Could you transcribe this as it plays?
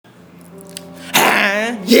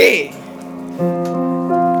huh? Yeah.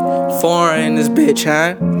 Foreign in this bitch,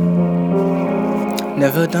 huh?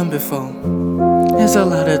 Never done before. There's a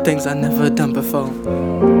lot of things I never done before.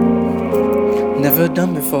 Never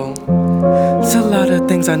done before. There's a lot of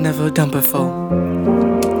things I never done before.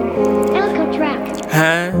 Elko track.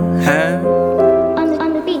 Huh?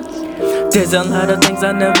 On the beats. There's a lot of things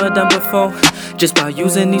I never done before. Just by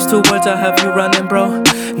using these 2 words I have you running, bro.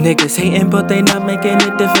 Niggas hating but they not making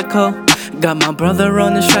it difficult. Got my brother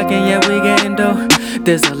on this track and yeah we getting dough.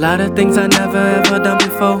 There's a lot of things I never ever done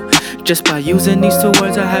before. Just by using these 2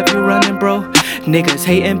 words I have you running, bro. Niggas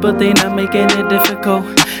hating but they not making it difficult.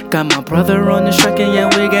 Got my brother on this track and yeah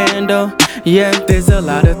we getting dough. Yeah, there's a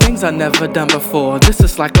lot of things I never done before. This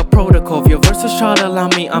is like a protocol. If your verses try to allow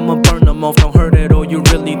me, I'ma burn them off. Don't hurt it all. You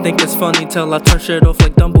really think it's funny till I turn shit off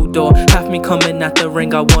like Dumbledore. Have me coming at the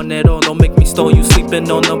ring, I want it all. Don't make me stole you sleeping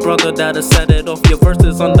on the brother that'll set it off. Your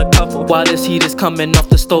verses undercover while this heat is coming off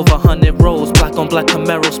the stove. 100 rolls, black on black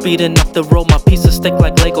Camaro, speeding up the road. My pieces stick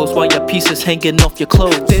like Legos while your pieces hanging off your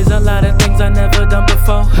clothes. There's a lot of things I never done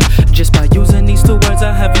before. Just by using these 2 words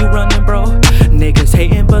I have you running, bro. Niggas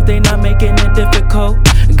hating but they not making it difficult.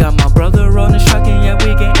 Got my brother on the track and yeah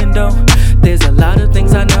we getting dough. There's a lot of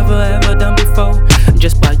things I never ever done before.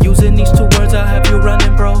 Just by using these 2 words I have you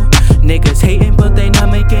running, bro. Niggas hating but they not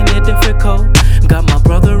making it difficult. Got my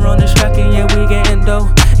brother on the track and yeah we getting dough.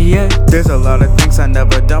 Yeah. There's a lot of things I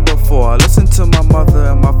never done before. Listen to my mother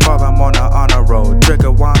and my father, I'm on an honor roll.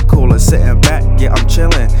 Trigger wine cooler, sitting back, yeah I'm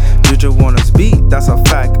chillin'. Juju Warner's beat, that's a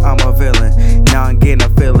fact, I'm a villain. Now I'm getting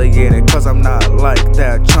affiliated, cause I'm not like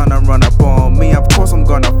that. Tryna run up on me, of course I'm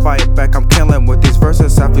gonna fight back. I'm killing with these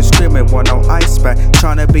verses, I feel screaming with no ice pack.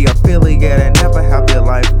 Tryna be affiliated, never have your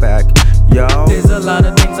life back, yo. There's a lot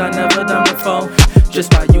of things I never done before. Just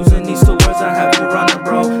by using these 2 words I have you running,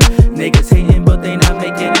 bro. Niggas hating but they not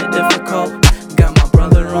making it difficult. Got my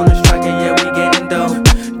brother on this track and yeah we getting dough.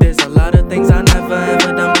 There's a lot of things I never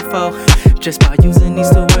ever done before. Just by using these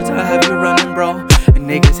 2 words I have you running, bro.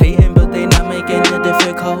 Niggas hating but they not making it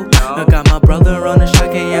difficult. I got my brother on this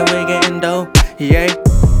track and yeah we getting dough. Yeah.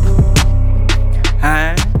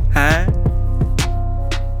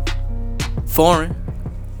 Foreign.